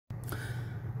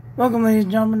Welcome, ladies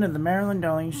and gentlemen, to the Marilyn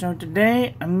Darling Show.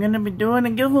 Today, I'm going to be doing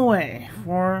a giveaway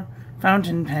for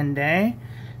Fountain Pen Day.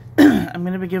 I'm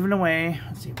going to be giving away,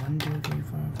 let's see, 1, 2, 3,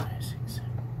 4, 5, 6,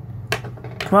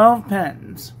 7, 12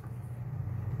 pens.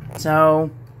 So,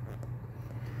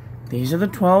 these are the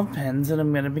 12 pens that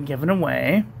I'm going to be giving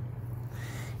away.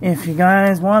 If you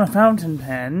guys want a fountain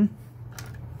pen,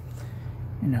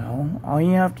 you know, all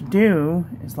you have to do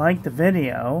is like the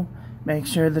video, make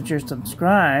sure that you're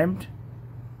subscribed,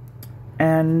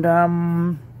 and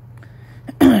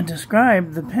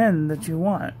describe the pen that you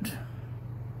want.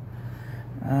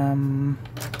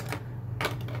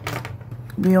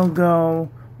 We'll go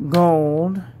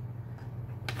gold.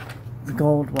 The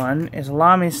gold one is a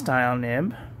Lamy style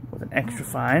nib with an extra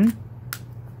fine.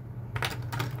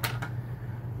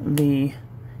 The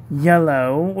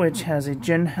yellow, which has a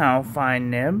Jinhao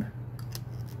fine nib.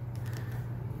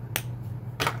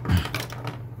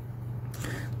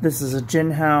 This is a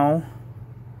Jinhao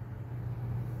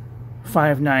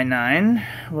 599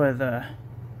 with a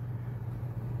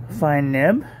fine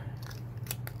nib.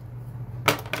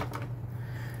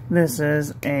 This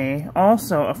is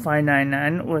also a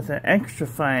 599 with an extra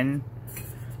fine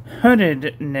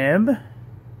hooded nib.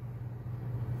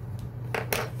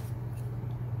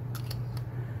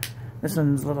 This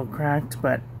one's a little cracked,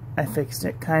 but I fixed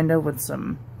it kind of with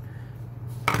some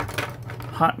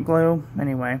hot glue.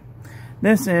 Anyway,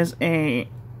 this is a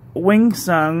Wing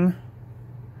Sung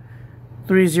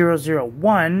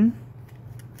 3001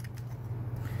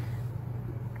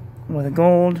 with a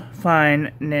gold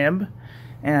fine nib,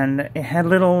 and it had a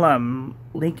little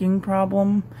leaking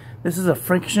problem. This is a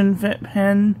friction fit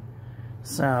pen,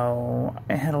 so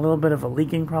it had a little bit of a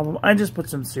leaking problem. I just put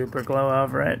some super glue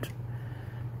over it.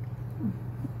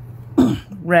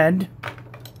 Red,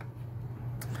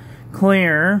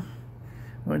 clear.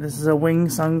 This is a Wing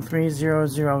Sung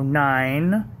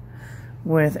 3009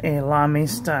 with a Lamy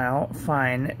style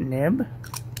fine nib.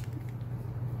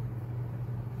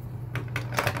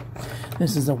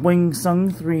 This is a Wing Sung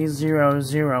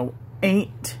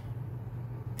 3008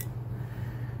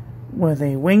 with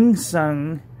a Wing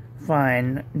Sung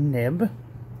fine nib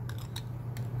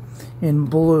in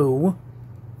blue.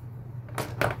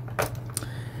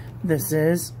 This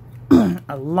is a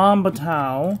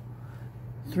Lambatao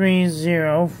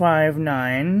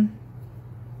 3059.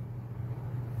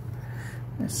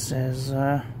 This is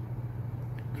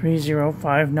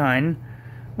 3059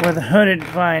 with a hooded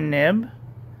fine nib.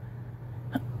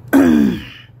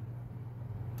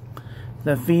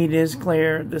 The feed is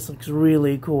clear. This looks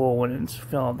really cool when it's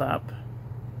filled up.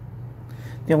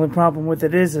 The only problem with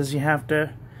it is you have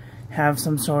to have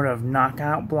some sort of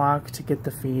knockout block to get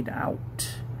the feed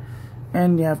out.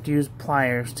 And you have to use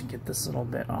pliers to get this little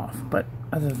bit off. But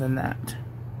other than that,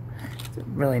 it's a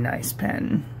really nice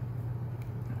pen.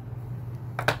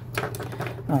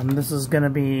 This is going to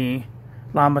be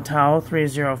Lambatao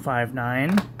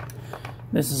 3059.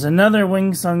 This is another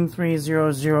Wing Sung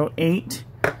 3008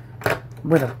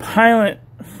 with a Pilot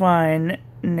fine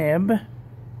nib.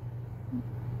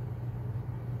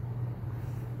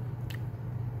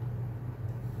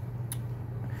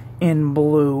 In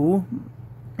blue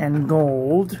and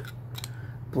gold.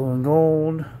 Blue and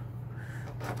gold.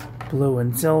 Blue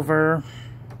and silver.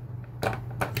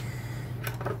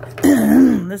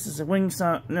 This is a Wing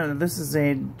Sung, no, this is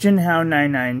a Jinhao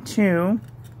 992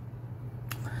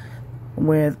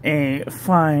 with a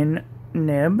fine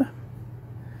nib,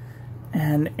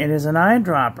 and it is an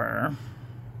eyedropper.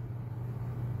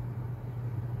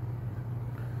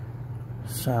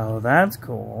 So that's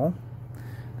cool.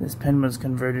 This pen was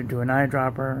converted to an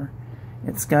eyedropper.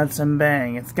 It's got some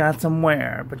bang, it's got some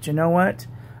wear, but you know what?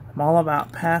 I'm all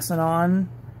about passing on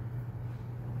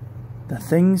the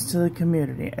things to the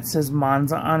community. It says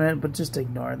Monza on it, but just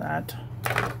ignore that.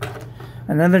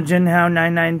 Another Jinhao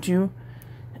 992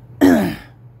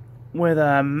 with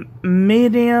a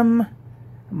medium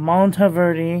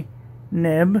Monteverde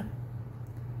nib.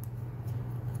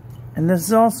 And this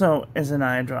also is an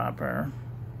eyedropper.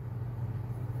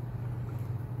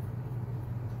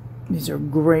 These are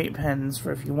great pens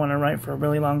for if you want to write for a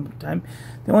really long time.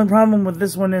 The only problem with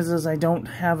this one is I don't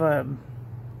have a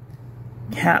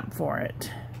cap for it.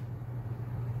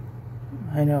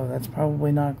 I know that's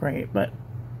probably not great, but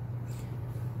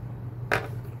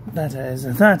that is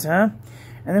that. And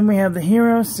then we have the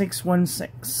Hero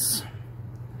 616,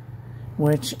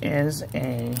 which is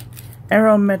a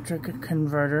aerometric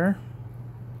converter,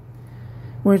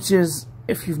 which is,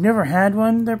 if you've never had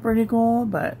one, they're pretty cool,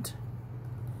 but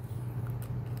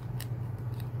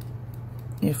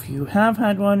if you have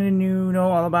had one and you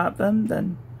know all about them,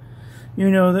 then you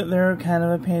know that they're kind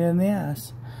of a pain in the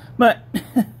ass. But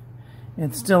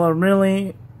it's still a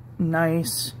really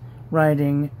nice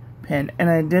writing pen. And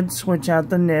I did switch out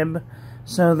the nib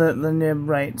so that the nib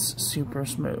writes super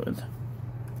smooth.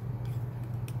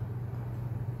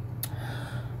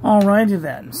 Alrighty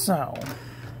then, so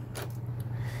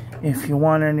if you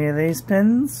want any of these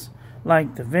pens,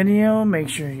 like the video, make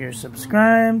sure you're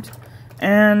subscribed,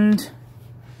 and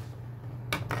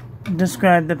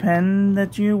describe the pen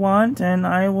that you want, and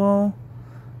I will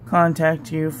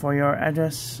contact you for your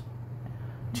address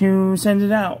to send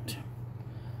it out.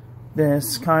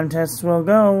 This contest will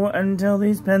go until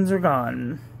these pens are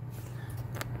gone.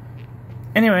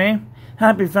 Anyway,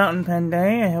 happy Fountain Pen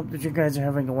Day. I hope that you guys are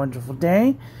having a wonderful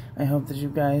day. I hope that you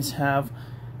guys have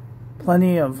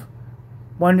plenty of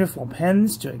wonderful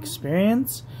pens to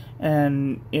experience.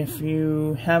 And if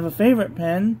you have a favorite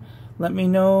pen, let me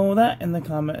know that in the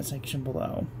comment section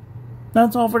below.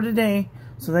 That's all for today.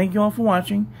 So thank you all for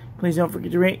watching. Please don't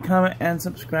forget to rate, comment, and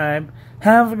subscribe.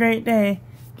 Have a great day.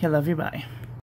 Okay, love you. Bye.